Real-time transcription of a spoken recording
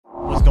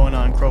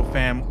CRO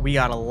fam? We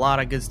got a lot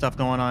of good stuff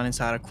going on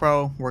inside of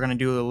CRO. We're going to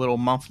do a little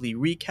monthly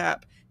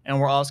recap, and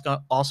we're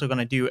also going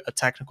to do a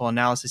technical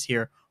analysis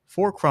here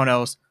for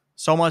CRONOS.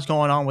 So much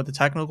going on with the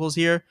technicals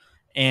here,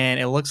 and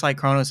it looks like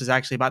CRONOS is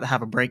actually about to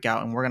have a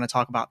breakout, and we're going to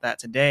talk about that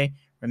today.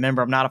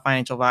 Remember, I'm not a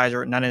financial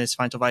advisor, none of this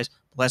financial advice,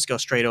 but let's go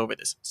straight over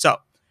this. So,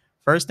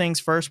 first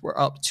things first, we're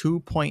up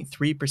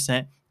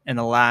 2.3% in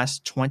the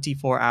last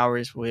 24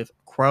 hours with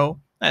CRO.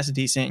 That's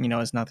decent.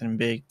 It's nothing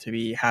big to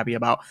be happy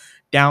about.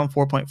 Down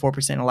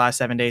 4.4% in the last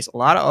 7 days. A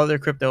lot of other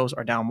cryptos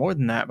are down more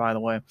than that, by the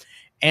way.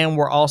 And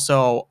we're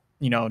also,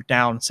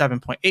 down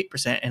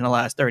 7.8% in the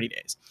last 30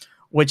 days,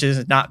 which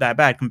is not that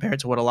bad compared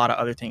to what a lot of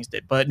other things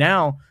did. But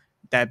now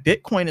that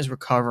Bitcoin is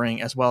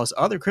recovering as well as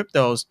other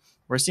cryptos,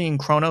 we're seeing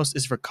CRONOS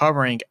is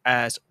recovering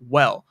as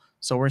well.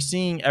 So we're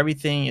seeing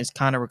everything is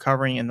kind of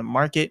recovering in the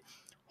market.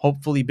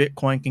 Hopefully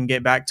Bitcoin can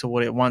get back to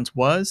what it once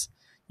was.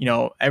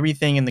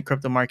 Everything in the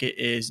crypto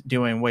market is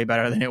doing way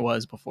better than it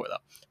was before, though.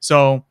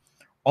 So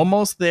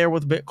almost there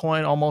with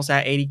Bitcoin, almost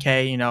at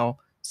 80K,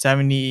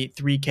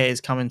 73K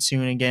is coming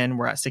soon again.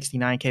 We're at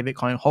 69K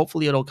Bitcoin.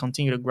 Hopefully it'll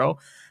continue to grow.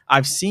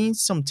 I've seen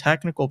some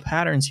technical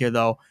patterns here,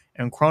 though,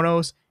 in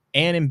CRONOS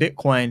and in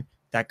Bitcoin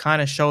that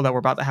kind of show that we're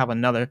about to have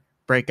another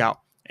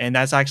breakout. And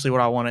that's actually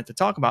what I wanted to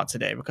talk about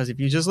today, because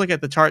if you just look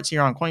at the charts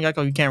here on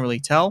CoinGecko, you can't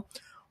really tell.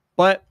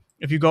 But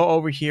if you go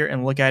over here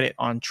and look at it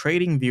on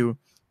TradingView,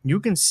 you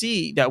can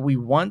see that we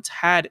once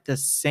had the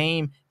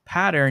same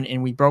pattern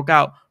and we broke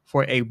out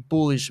for a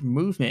bullish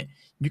movement.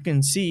 You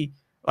can see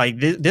like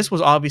this was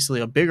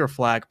obviously a bigger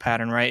flag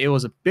pattern, right? It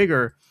was a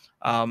bigger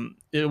one.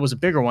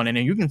 And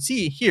then you can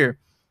see here,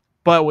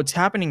 but what's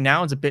happening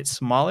now is a bit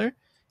smaller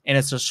and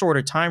it's a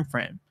shorter time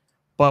frame,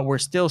 but we're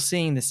still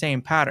seeing the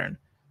same pattern.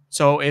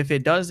 So if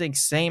it does the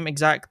same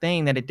exact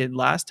thing that it did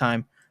last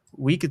time,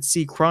 we could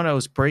see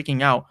CRONOS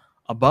breaking out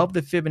above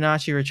the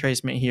Fibonacci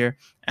retracement here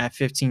at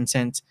 15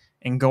 cents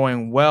and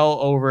going well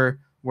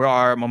over where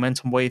our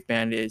momentum wave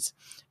band is.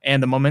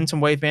 And the momentum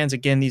wave bands,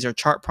 again, these are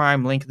chart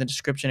prime, link in the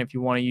description if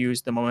you want to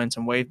use the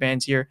momentum wave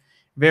bands here.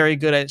 Very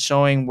good at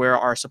showing where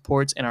our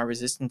supports and our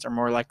resistance are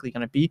more likely going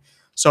to be.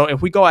 So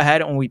if we go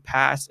ahead and we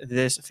pass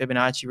this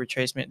Fibonacci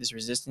retracement, this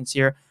resistance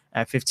here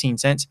at 15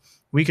 cents,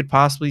 we could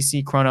possibly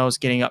see CRONOS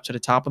getting up to the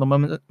top of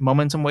the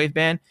momentum wave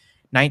band,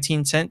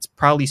 19 cents,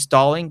 probably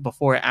stalling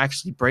before it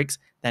actually breaks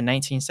that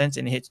 19 cents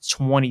and hits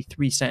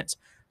 23 cents.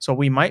 So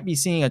we might be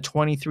seeing a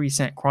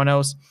 23-cent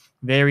CRONOS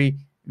very,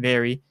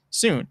 very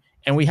soon.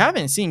 And we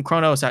haven't seen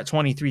CRONOS at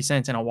 23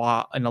 cents in a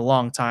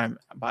long time,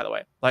 by the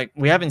way. Like,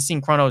 we haven't seen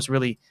CRONOS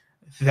really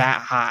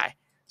that high.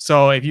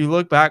 So if you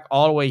look back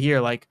all the way here,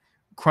 like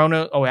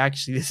CRONOS, oh,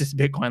 actually, this is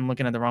Bitcoin. I'm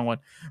looking at the wrong one.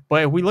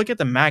 But if we look at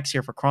the max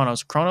here for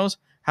CRONOS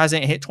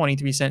hasn't hit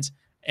 23 cents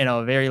in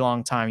a very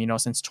long time,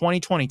 since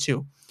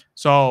 2022.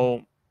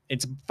 So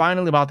it's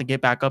finally about to get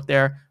back up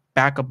there,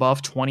 back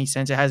above 20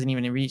 cents. It hasn't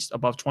even reached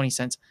above 20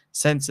 cents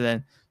since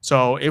then.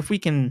 So if we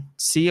can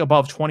see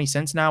above 20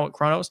 cents now with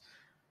CRONOS,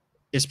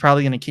 it's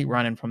probably going to keep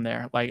running from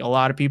there. Like, a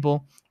lot of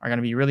people are going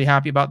to be really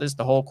happy about this,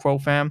 the whole CRO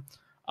fam.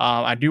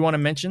 I do want to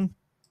mention,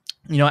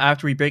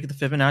 after we break the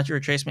Fibonacci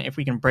retracement, if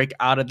we can break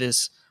out of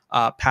this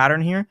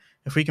pattern here,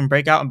 if we can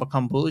break out and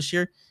become bullish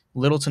here,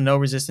 little to no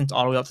resistance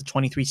all the way up to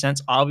 23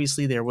 cents.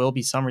 Obviously, there will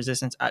be some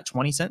resistance at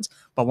 20 cents,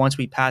 but once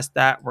we pass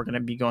that, we're going to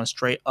be going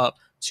straight up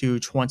to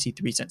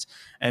 23 cents.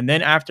 And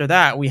then after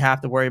that, we have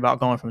to worry about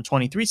going from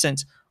 23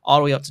 cents all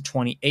the way up to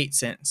 28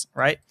 cents,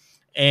 right?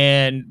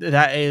 And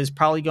that is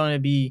probably going to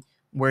be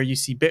where you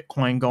see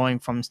Bitcoin going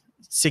from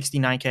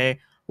 69K.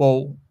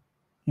 Well,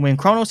 when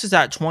CRONOS is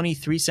at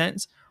 23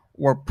 cents,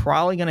 we're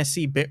probably going to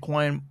see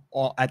Bitcoin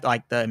at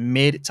like the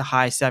mid to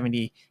high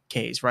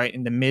 70Ks, right?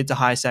 In the mid to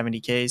high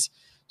 70Ks.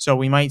 So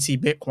we might see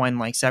Bitcoin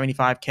like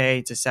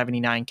 75K to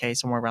 79K,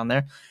 somewhere around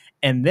there.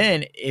 And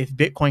then if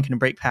Bitcoin can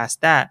break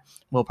past that,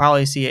 we'll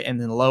probably see it in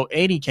the low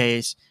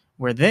 80Ks,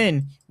 where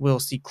then we'll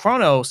see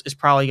CRONOS is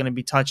probably going to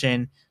be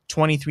touching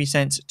 23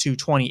 cents to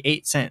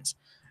 28 cents.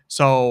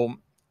 So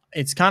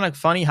it's kind of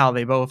funny how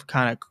they both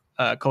kind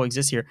of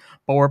coexist here,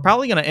 but we're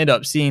probably going to end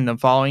up seeing them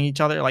following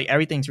each other. Like,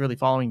 everything's really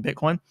following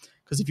Bitcoin,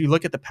 because if you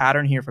look at the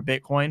pattern here for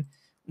Bitcoin,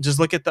 just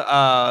look at the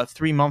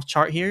 3-month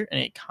chart here, and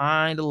it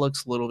kind of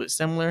looks a little bit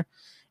similar.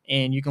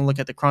 And you can look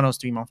at the CRONOS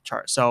 3-month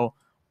chart. So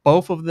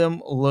both of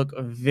them look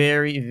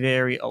very,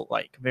 very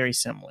alike, very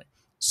similar.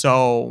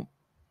 So,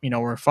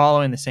 we're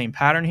following the same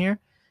pattern here.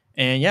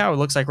 And yeah, it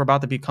looks like we're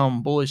about to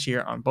become bullish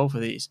here on both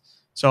of these.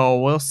 So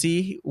we'll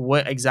see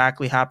what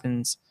exactly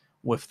happens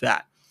with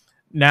that.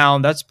 Now,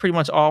 that's pretty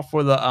much all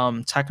for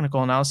the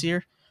technical analysis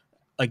here.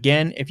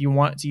 Again, if you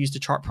want to use the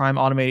Chart Prime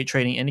automated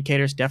trading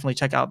indicators, definitely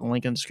check out the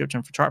link in the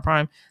description for Chart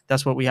Prime.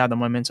 That's what we have the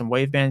momentum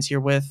wave bands here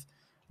with.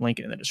 Link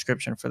in the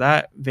description for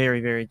that. Very,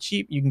 very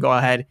cheap. You can go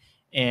ahead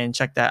and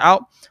check that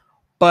out.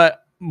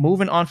 But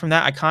moving on from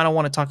that, I kind of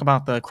want to talk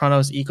about the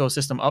CRONOS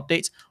ecosystem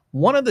updates.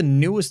 One of the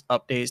newest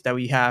updates that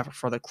we have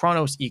for the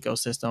CRONOS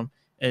ecosystem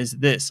is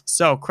this.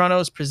 So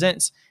CRONOS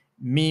presents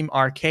Meme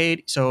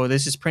Arcade. So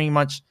this is pretty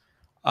much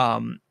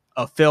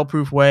a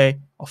foolproof way,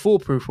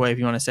 if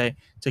you want to say,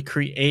 to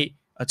create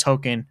a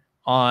token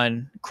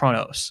on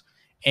CRONOS.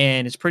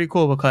 And it's pretty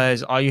cool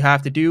because all you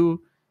have to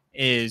do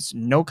is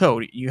no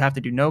code. You have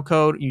to do no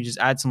code. You just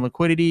add some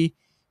liquidity.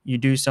 You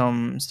do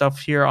some stuff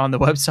here on the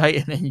website,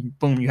 and then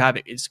boom, you have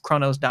it. It's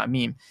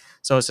chronos.meme.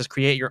 So it says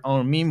create your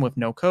own meme with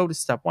no code.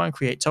 Step one,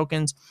 create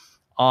tokens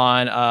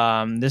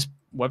on this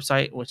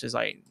website, which is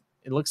like,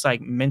 it looks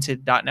like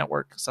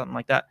minted.network, something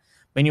like that.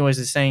 But anyways,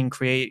 it's saying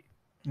create,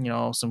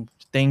 some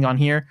thing on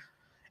here,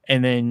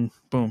 and then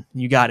boom,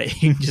 you got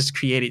it. You can just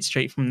create it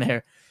straight from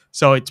there.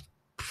 So it's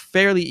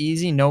fairly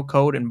easy, no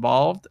code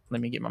involved.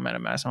 Let me get my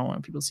MetaMask. I don't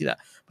want people to see that,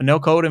 but no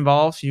code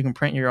involved. So you can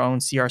print your own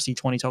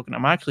CRC20 token.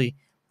 I'm actually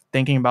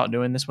thinking about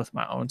doing this with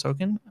my own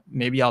token.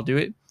 Maybe I'll do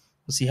it.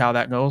 We'll see how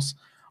that goes.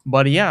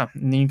 But yeah,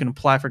 and then you can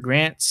apply for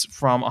grants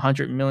from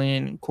 100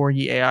 million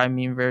Corgi AI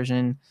meme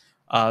version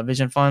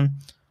Vision Fund.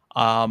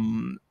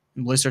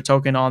 List your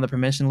token on the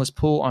permissionless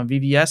pool on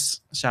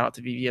VVS. Shout out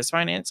to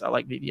vvs.finance. I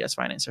like VVS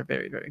Finance. They're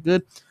very, very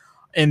good.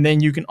 And then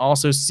you can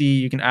also see,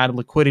 you can add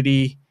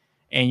liquidity,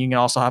 and you can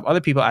also have other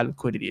people add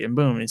liquidity, and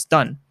boom, it's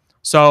done.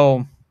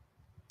 So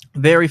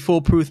very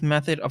foolproof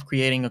method of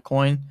creating a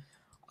coin.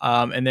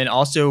 And then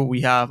also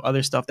we have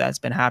other stuff that's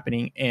been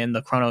happening in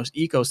the CRONOS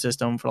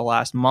ecosystem for the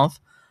last month.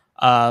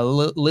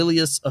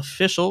 Lilius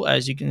official,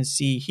 as you can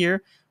see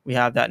here, we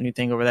have that new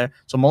thing over there.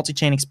 So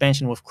multi-chain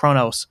expansion with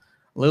CRONOS.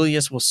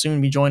 Lilius will soon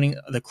be joining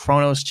the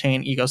CRONOS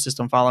chain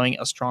ecosystem following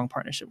a strong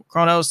partnership with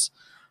CRONOS.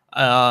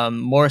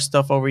 More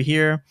stuff over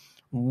here.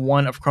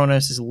 One of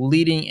CRONOS'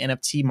 leading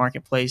NFT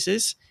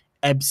marketplaces,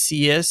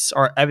 Ebsius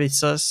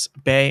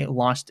Bay,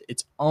 launched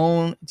its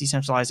own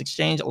decentralized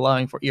exchange,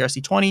 allowing for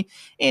ERC20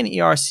 and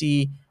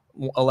ERC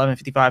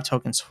 1155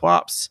 token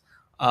swaps.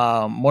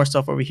 More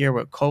stuff over here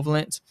with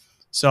Covalent.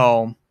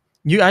 So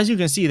as you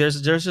can see, there's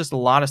just a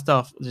lot of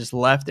stuff just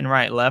left and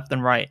right, left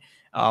and right.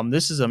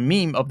 This is a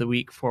meme of the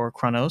week for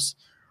CRONOS.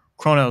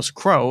 CRONOS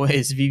CRO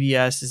is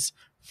VVS's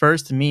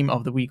first meme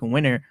of the week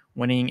winner,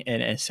 winning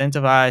an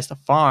incentivized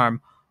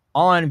farm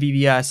on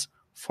VVS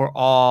for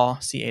all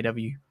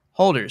CAW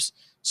holders.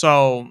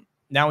 So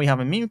now we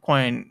have a meme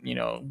coin,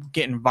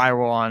 getting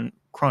viral on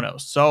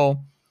CRONOS.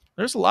 So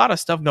there's a lot of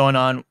stuff going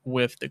on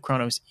with the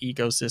CRONOS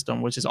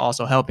ecosystem, which is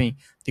also helping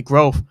the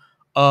growth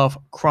of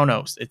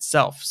CRONOS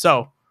itself.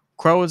 So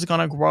CRO is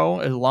going to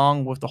grow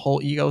along with the whole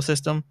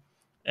ecosystem,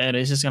 and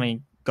it's just going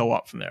to go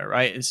up from there,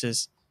 right? It's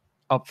just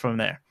up from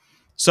there.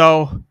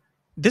 So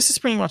this is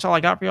pretty much all I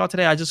got for y'all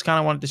today. I just kind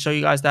of wanted to show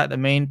you guys that the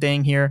main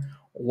thing here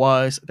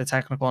was the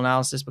technical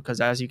analysis,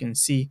 because as you can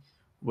see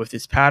with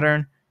this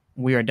pattern,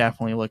 we are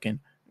definitely looking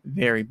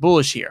very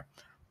bullish here.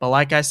 But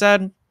like I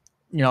said,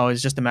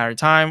 it's just a matter of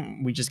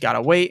time. We just got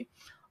to wait.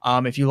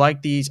 If you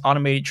like these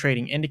automated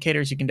trading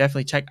indicators, you can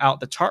definitely check out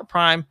the Chart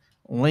Prime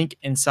link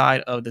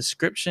inside of the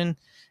description.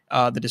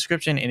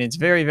 And it's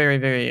very, very,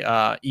 very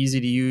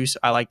easy to use.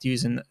 I like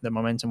using the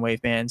momentum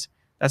wave bands.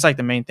 That's like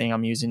the main thing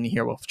I'm using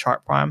here with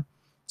Chart Prime.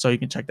 So you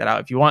can check that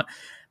out if you want.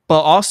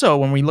 But also,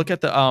 when we look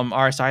at the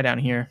RSI down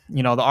here,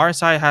 the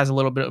RSI has a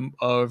little bit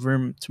of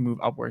room to move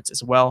upwards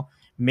as well.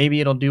 Maybe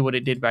it'll do what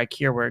it did back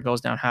here, where it goes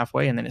down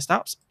halfway and then it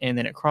stops and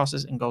then it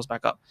crosses and goes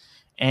back up.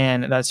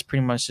 And that's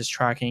pretty much just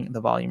tracking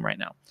the volume right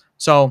now.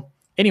 So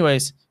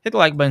anyways, hit the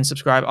like button,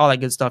 subscribe, all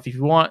that good stuff. If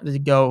you want to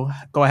go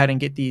ahead and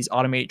get these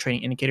automated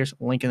trading indicators,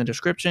 link in the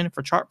description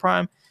for Chart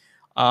Prime.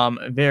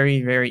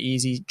 Very, very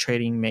easy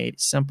trading made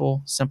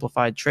simple,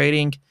 simplified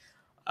trading.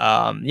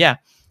 Yeah,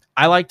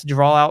 I like to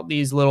draw out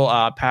these little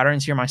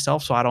patterns here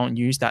myself, so I don't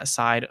use that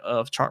side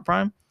of Chart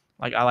Prime.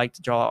 Like, I like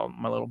to draw out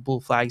my little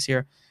bull flags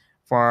here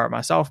for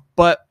myself,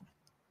 but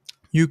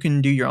you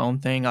can do your own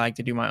thing. I like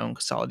to do my own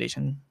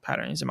consolidation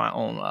patterns and my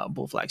own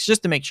bull flags,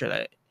 just to make sure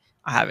that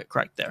I have it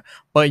correct there.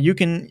 But you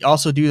can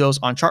also do those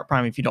on Chart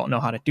Prime if you don't know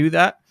how to do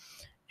that.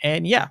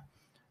 And yeah,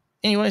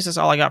 anyways, that's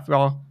all I got for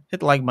y'all. Hit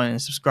the like button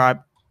and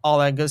subscribe, all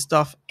that good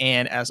stuff.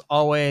 And as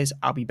always,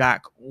 I'll be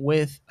back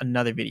with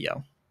another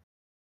video.